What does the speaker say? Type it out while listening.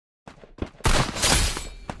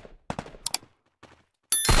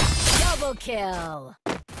Double kill.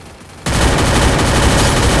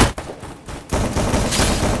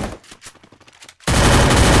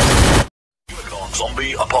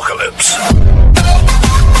 Zombie apocalypse.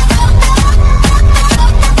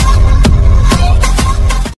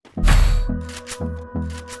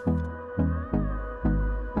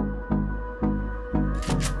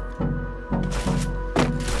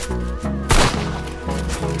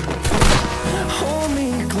 Hold me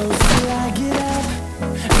close till I get up.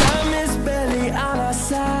 Time is barely on our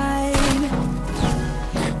side.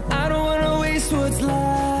 I don't wanna waste what's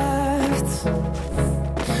left.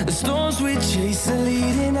 The storms we chase are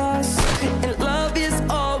leading us, and love is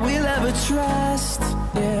all we'll ever trust.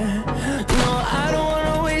 Yeah, no, I don't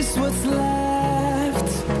wanna waste what's left.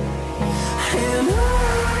 And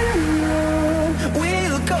on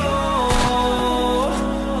we'll go,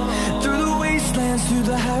 through the wastelands, through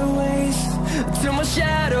the highways, till my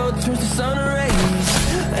shadow turns to sun rays.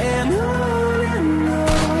 And on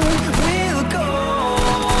we'll go,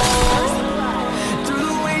 through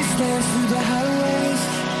the wastelands, through the highways,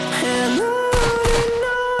 and on we'll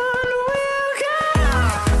go.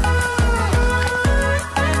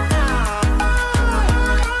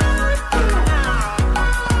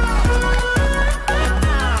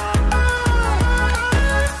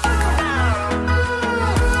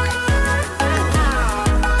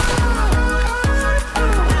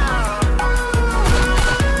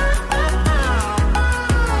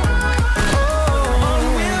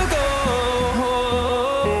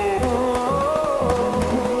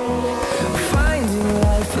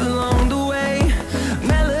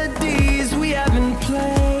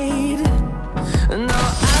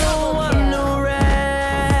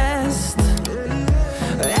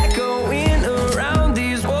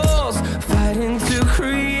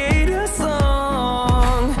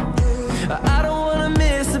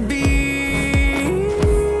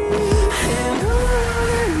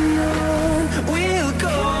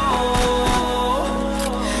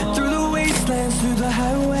 Through the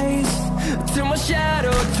highways, till my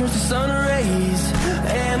shadow turns to sun rays.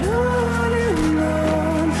 And on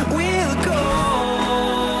we'll go,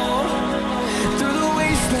 through the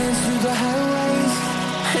wastelands, through the highways,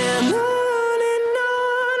 and on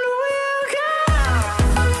we'll go.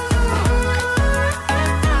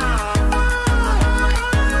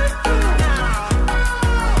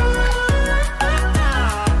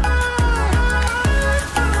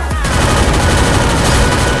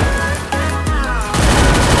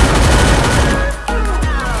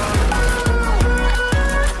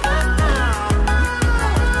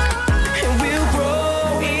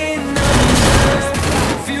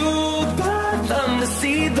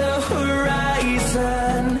 See the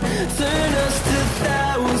horizon, turn us to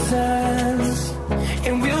thousands,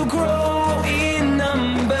 and we'll grow in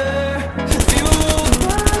number. Fueled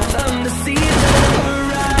by them to see the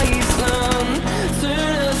horizon,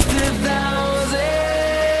 turn us to thousands,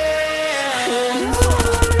 and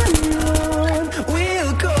on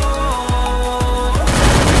we'll go,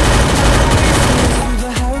 through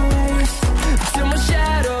the highways, till my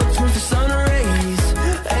shadow turns to sun rays.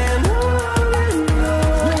 And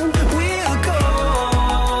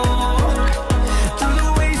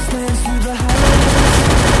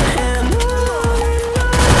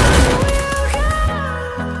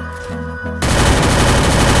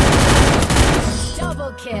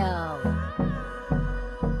kill.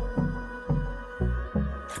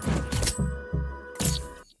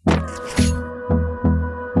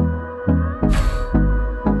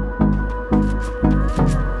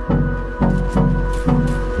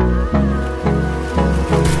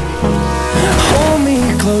 hold me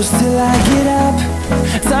close till I get up.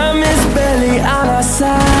 Time is barely on our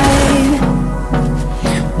side.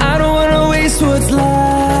 I don't wanna waste what's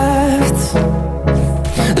left.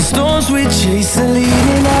 The storms we chase are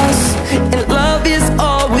leading us, and love is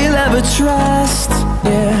all we'll ever trust.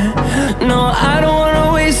 Yeah, no, I don't wanna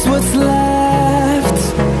waste what's left.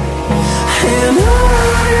 And on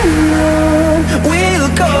we'll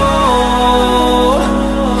go,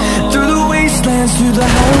 through the wastelands, through the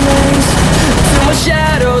highways, till my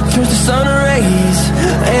shadow turns to sun rays.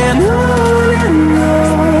 And on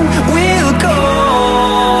we'll go,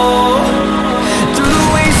 through the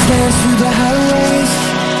wastelands, through the highways,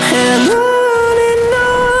 and on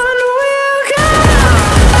we'll go.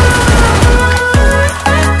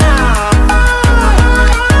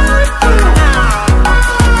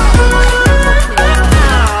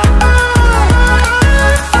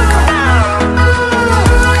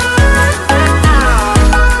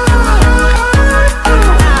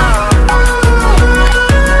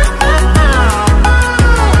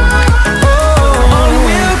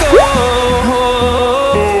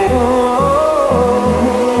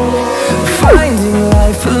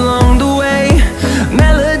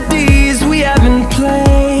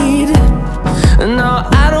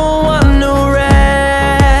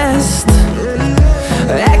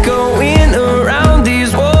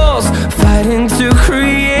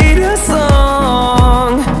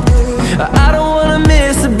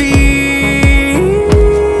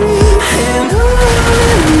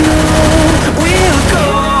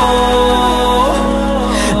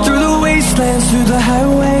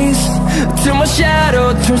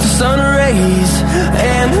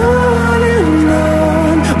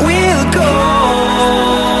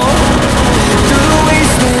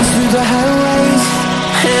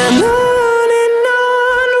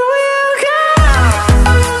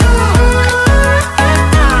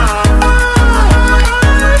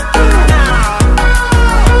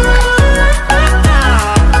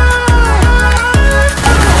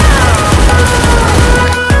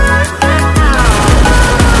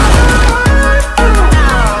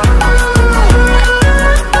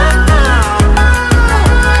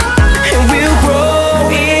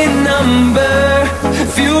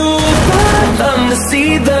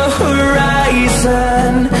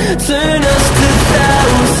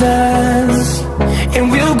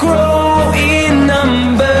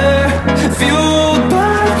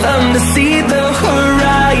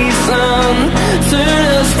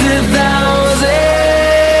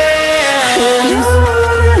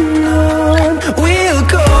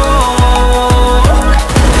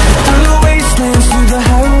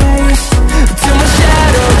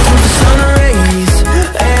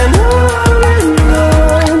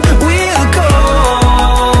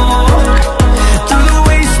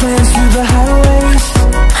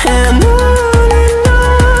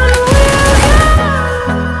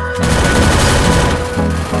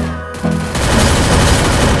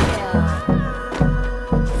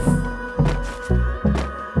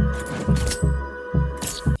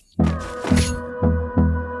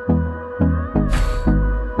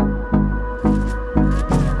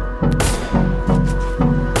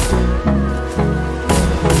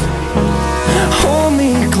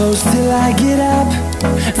 close till I get up.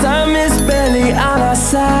 Time is barely on our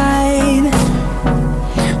side.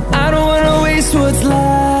 I don't wanna waste what's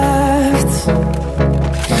left.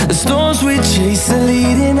 The storms we chase are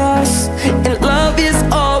leading us, and love is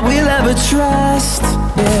all we'll ever trust.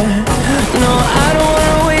 Yeah, no, I don't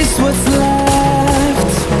wanna waste what's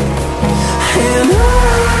left. And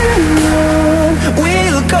on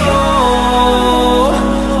we'll go,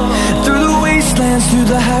 through the wastelands, through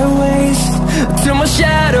the highways, till my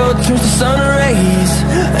shadow turns to sun rays.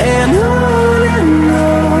 And on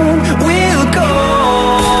we'll go,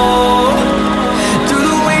 through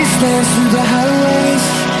the wastelands, through the highways,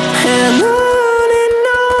 and on we'll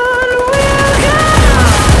go.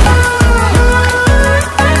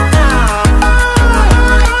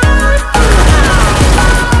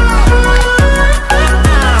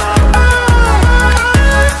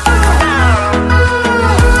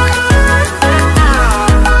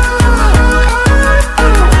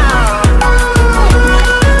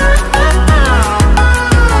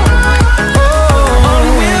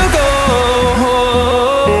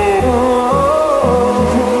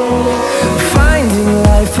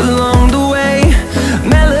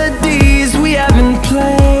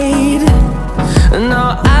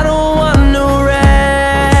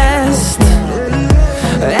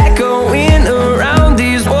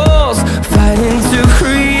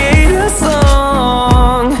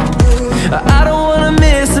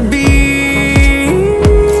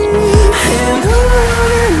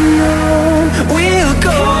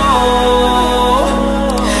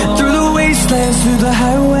 Through the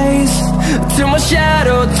highways, till my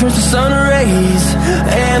shadow turns to sun rays.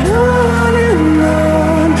 And on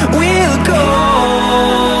we'll go,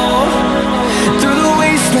 through the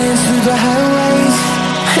wastelands, through the highways,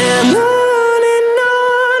 and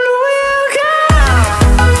on we'll go.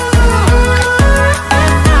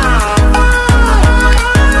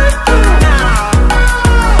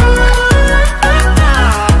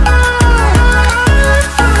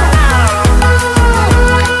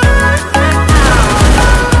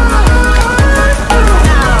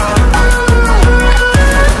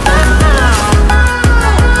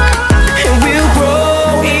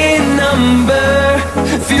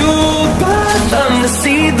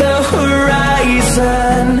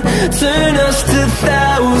 Turn us to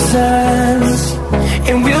thousands,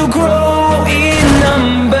 and we'll grow in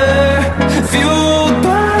number, fueled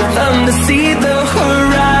by them to see the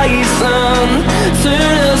horizon.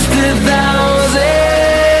 Turn us to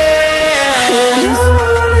thousands, and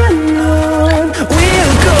on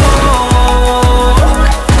we'll go,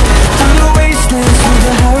 through the wastelands, through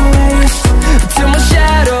the highways, till my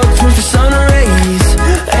shadow turns to sun rays.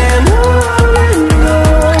 And on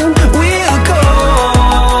we'll go,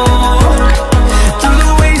 through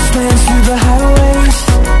the wastelands, through the highways,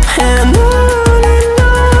 and on we'll go.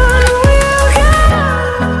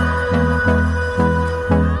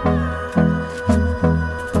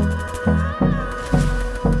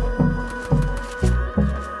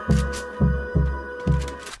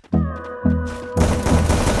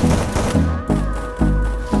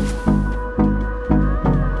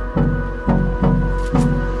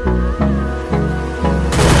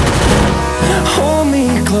 Hold me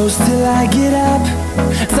close till I get up.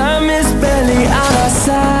 Time is barely on our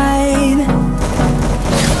side.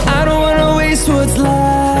 I don't wanna waste what's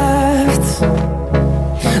left.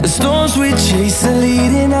 The storms we chase are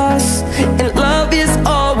leading us, and love is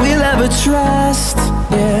all we'll ever trust.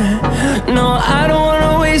 Yeah, no, I don't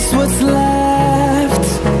wanna waste what's left.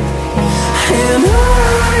 And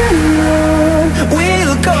on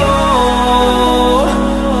we'll go,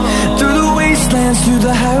 through the wastelands, through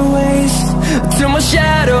the highways, till my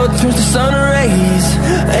shadow turns to sun rays.